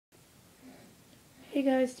Hey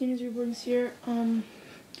guys, Tina's Reborn's here. I'm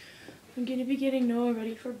gonna be getting Noah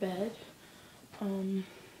ready for bed.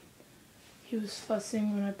 He was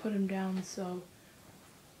fussing when I put him down, so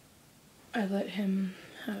I let him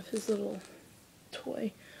have his little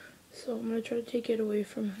toy. So I'm gonna try to take it away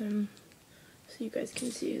from him so you guys can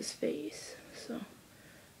see his face. So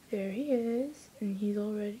there he is, and he's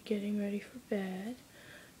already getting ready for bed.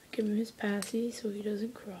 Give him his passy so he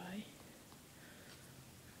doesn't cry.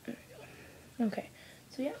 There we go. Okay,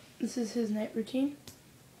 so yeah, this is his night routine.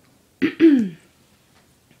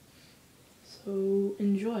 So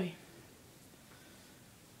enjoy.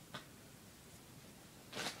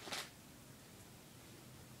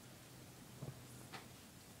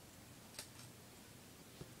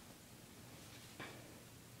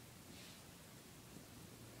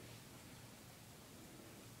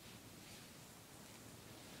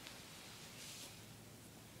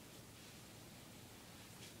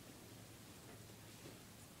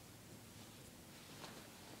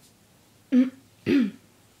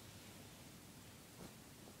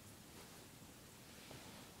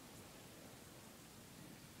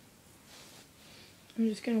 I'm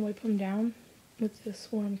just going to wipe him down with this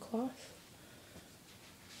warm cloth.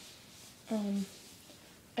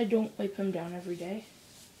 I don't wipe him down every day.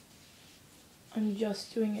 I'm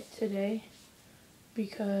just doing it today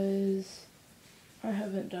because I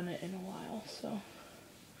haven't done it in a while, so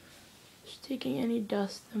just taking any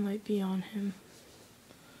dust that might be on him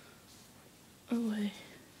away.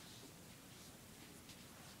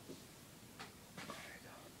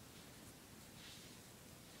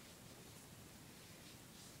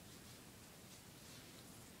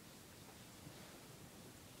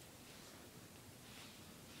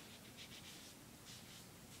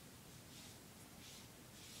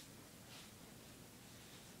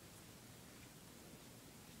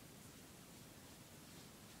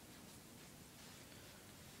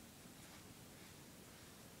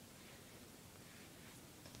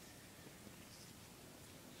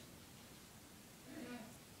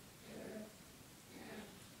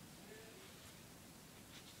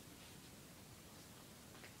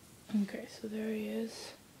 Okay, so there he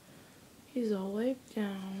is. He's all wiped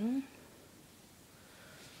down.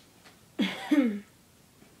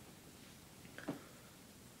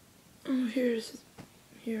 Oh, here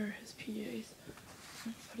are his PJs.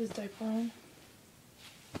 Put his diaper on.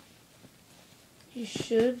 He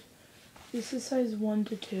should. This is size 1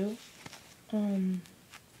 to 2.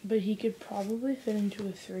 But he could probably fit into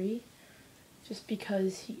a 3, just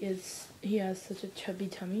because he has such a chubby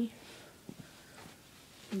tummy.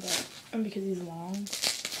 And because he's long.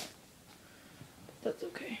 That's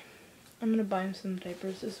okay. I'm gonna buy him some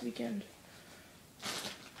diapers this weekend.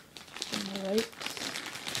 Alright.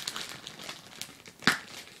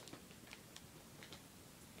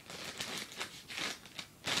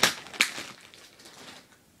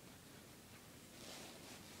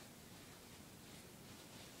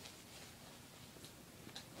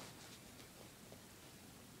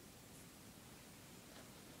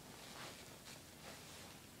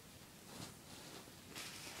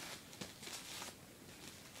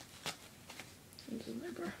 This is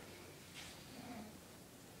diaper.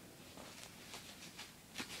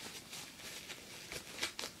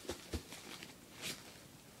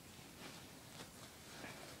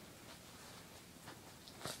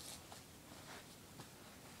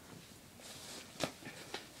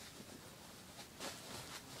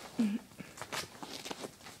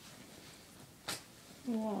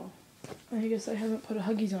 Wow. I guess I haven't put a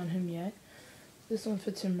Huggies on him yet. This one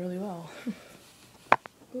fits him really well.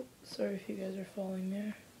 Oops, sorry if you guys are falling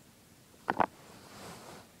there. Put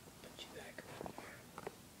you back a bit more.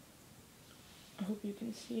 I hope you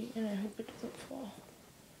can see, and I hope it doesn't fall.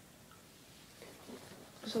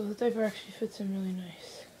 So the diaper actually fits him really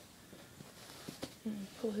nice.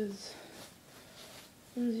 Pull his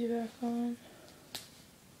onesie back on.